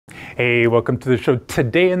Hey, welcome to the show.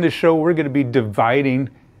 Today in the show, we're going to be dividing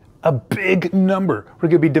a big number. We're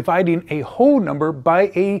going to be dividing a whole number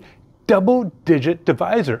by a double-digit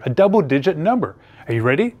divisor, a double-digit number. Are you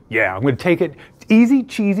ready? Yeah, I'm going to take it easy,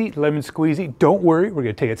 cheesy, lemon squeezy. Don't worry, we're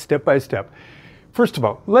going to take it step by step. First of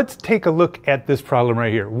all, let's take a look at this problem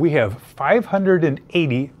right here. We have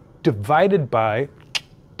 580 divided by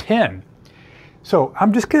 10. So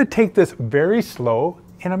I'm just going to take this very slow,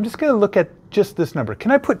 and I'm just going to look at just this number.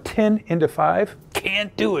 Can I put 10 into 5?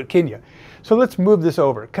 Can't do it, can you? So let's move this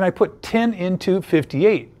over. Can I put 10 into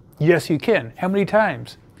 58? Yes, you can. How many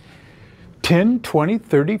times? 10, 20,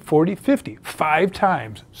 30, 40, 50. 5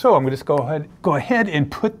 times. So I'm going to just go ahead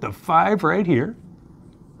and put the 5 right here,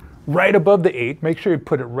 right above the 8. Make sure you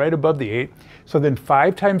put it right above the 8. So then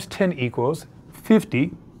 5 times 10 equals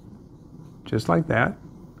 50, just like that.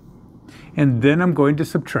 And then I'm going to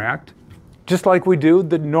subtract, just like we do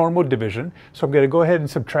the normal division. So I'm going to go ahead and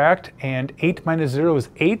subtract, and 8 minus 0 is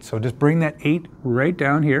 8. So just bring that 8 right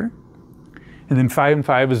down here. And then 5 and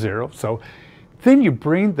 5 is 0. So then you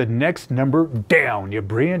bring the next number down. You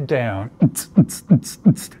bring it down,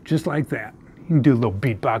 just like that. You can do a little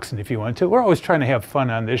beatboxing if you want to. We're always trying to have fun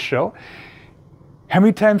on this show. How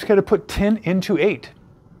many times can I put 10 into 8?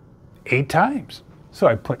 8 times. So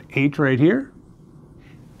I put 8 right here.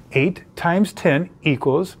 8 times 10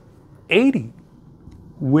 equals 80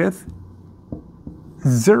 with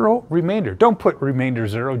 0 remainder. Don't put remainder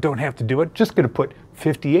 0. Don't have to do it. Just going to put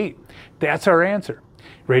 58. That's our answer.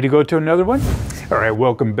 Ready to go to another one? All right,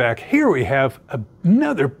 welcome back. Here we have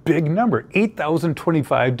another big number,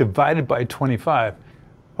 8,025 divided by 25.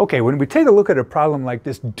 Okay, when we take a look at a problem like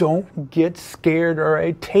this, don't get scared, all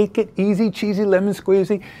right? Take it easy, cheesy, lemon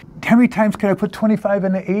squeezy. How many times can I put 25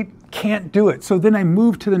 into 8? Can't do it. So then I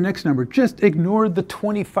move to the next number. Just ignore the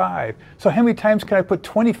 25. So how many times can I put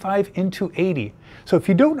 25 into 80? So if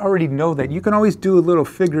you don't already know that, you can always do a little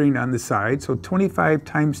figuring on the side. So 25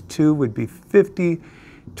 times 2 would be 50.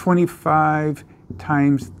 25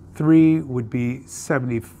 times 3 would be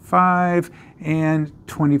 75. And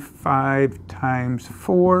 25 times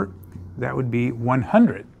 4, that would be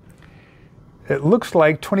 100. It looks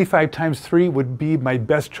like 25 times 3 would be my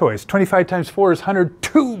best choice. 25 times 4 is 100.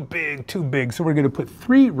 Too big, too big. So we're going to put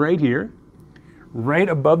 3 right here, right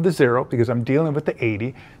above the 0, because I'm dealing with the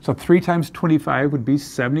 80. So 3 times 25 would be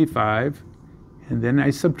 75. And then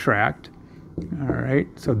I subtract. All right,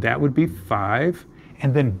 so that would be 5.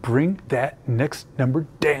 And then bring that next number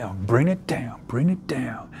down. Bring it down, bring it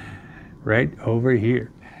down. Right over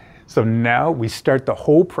here. So now we start the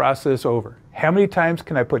whole process over. How many times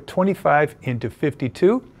can I put 25 into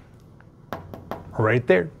 52? Right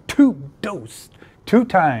there, 2 times. So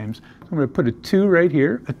I'm going to put a 2 right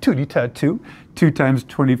here, a 2. 2 times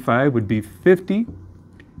 25 would be 50.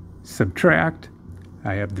 Subtract,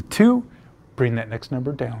 I have the 2. Bring that next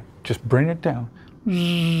number down. Just bring it down.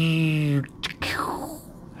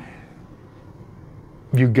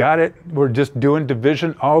 You got it. We're just doing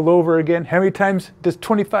division all over again. How many times does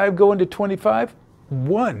 25 go into 25?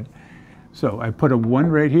 1. So I put a 1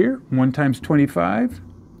 right here. 1 times 25.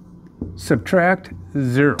 Subtract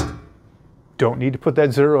 0. Don't need to put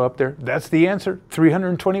that 0 up there. That's the answer.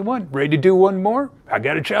 321. Ready to do one more? I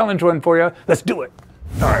got a challenge one for you. Let's do it.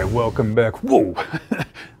 All right, welcome back. Whoa,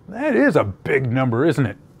 that is a big number, isn't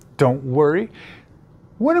it? Don't worry.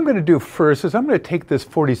 What I'm going to do first is I'm going to take this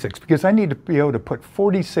 46, because I need to be able to put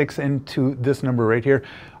 46 into this number right here.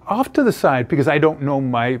 Off to the side, because I don't know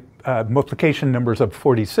my multiplication numbers of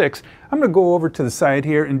 46, I'm going to go over to the side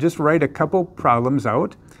here and just write a couple problems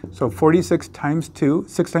out. So 46 times 2,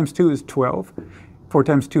 6 times 2 is 12, 4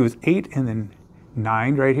 times 2 is 8, and then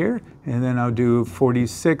 9 right here. And then I'll do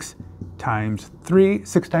 46 times 3,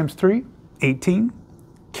 6 times 3, 18,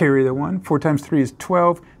 carry the 1, 4 times 3 is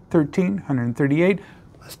 12, 13, 138.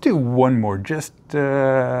 Let's do one more, just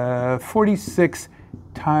 46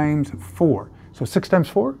 times 4. So 6 times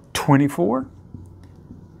 4, 24.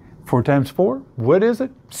 4 times 4, what is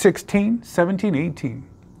it? 16, 17, 18.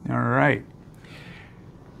 All right.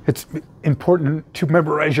 It's important to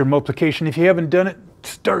memorize your multiplication. If you haven't done it,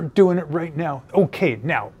 start doing it right now. Okay,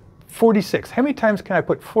 now 46. How many times can I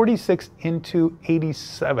put 46 into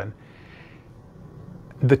 87?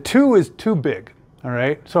 The 2 is too big. All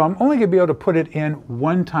right, so I'm only going to be able to put it in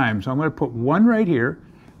 1 time. So I'm going to put 1 right here.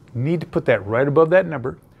 Need to put that right above that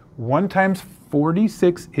number. 1 times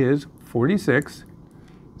 46 is 46.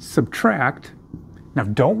 Subtract. Now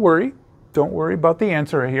don't worry about the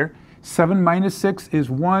answer right here. 7 minus 6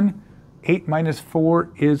 is 1. 8 minus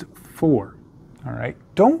 4 is 4. All right,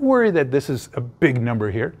 don't worry that this is a big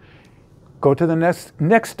number here. Go to the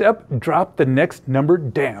next step, drop the next number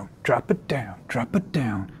down. Drop it down, drop it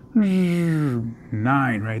down.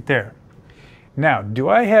 9 right there. Now, do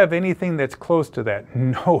I have anything that's close to that?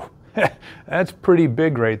 No. That's pretty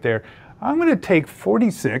big right there. I'm going to take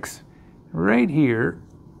 46 right here,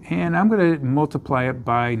 and I'm going to multiply it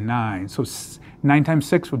by 9. So 9 times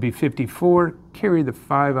 6 would be 54. Carry the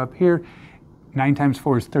 5 up here. 9 times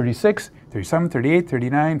 4 is 36, 37, 38,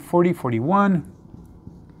 39, 40, 41.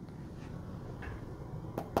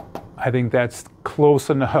 I think that's close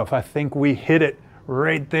enough. I think we hit it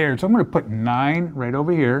right there. So I'm going to put 9 right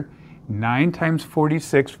over here. 9 times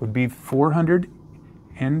 46 would be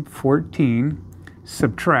 414.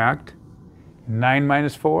 Subtract 9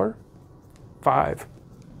 minus 4, 5.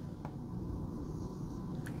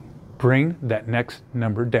 Bring that next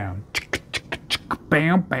number down.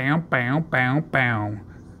 Bam, bam, bam, bam, bam.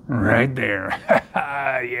 Right there.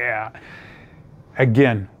 Yeah.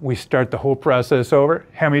 Again, we start the whole process over.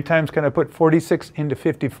 How many times can I put 46 into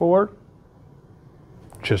 54?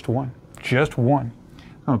 Just one. Just one.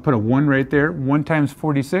 I'm going to put a 1 right there. 1 times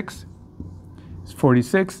 46 is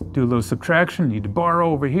 46. Do a little subtraction. Need to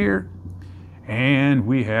borrow over here. And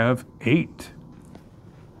we have 8.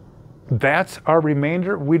 That's our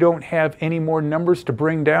remainder. We don't have any more numbers to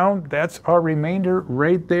bring down. That's our remainder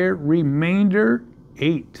right there. Remainder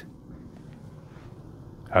 8.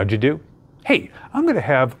 How'd you do? Hey, I'm going to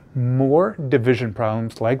have more division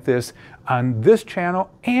problems like this on this channel,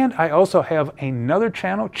 and I also have another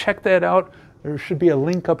channel. Check that out. There should be a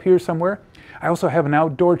link up here somewhere. I also have an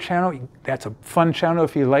outdoor channel. That's a fun channel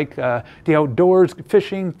if you like the outdoors,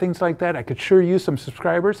 fishing, things like that. I could sure use some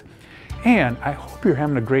subscribers. And I hope you're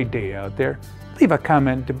having a great day out there. Leave a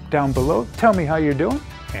comment down below. Tell me how you're doing,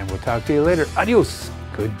 and we'll talk to you later. Adios.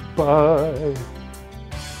 Goodbye.